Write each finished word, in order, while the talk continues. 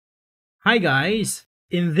Hi guys!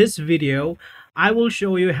 In this video, I will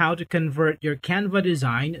show you how to convert your Canva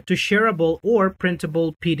design to shareable or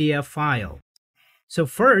printable PDF file. So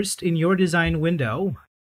first, in your design window,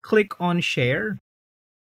 click on Share,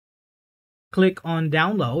 click on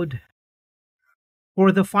Download.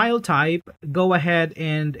 For the file type, go ahead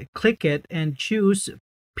and click it and choose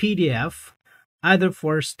PDF, either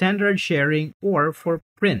for standard sharing or for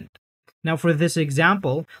print. Now for this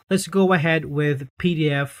example, let's go ahead with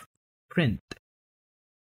PDF print.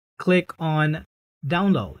 Click on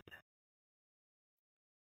Download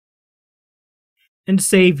and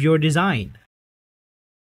save your design.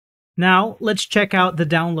 Now let's check out the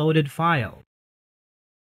downloaded file.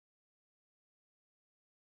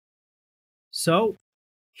 So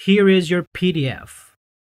here is your PDF.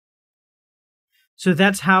 So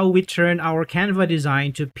that's how we turn our Canva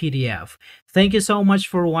design to PDF. Thank you so much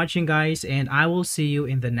for watching, guys, and I will see you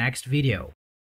in the next video.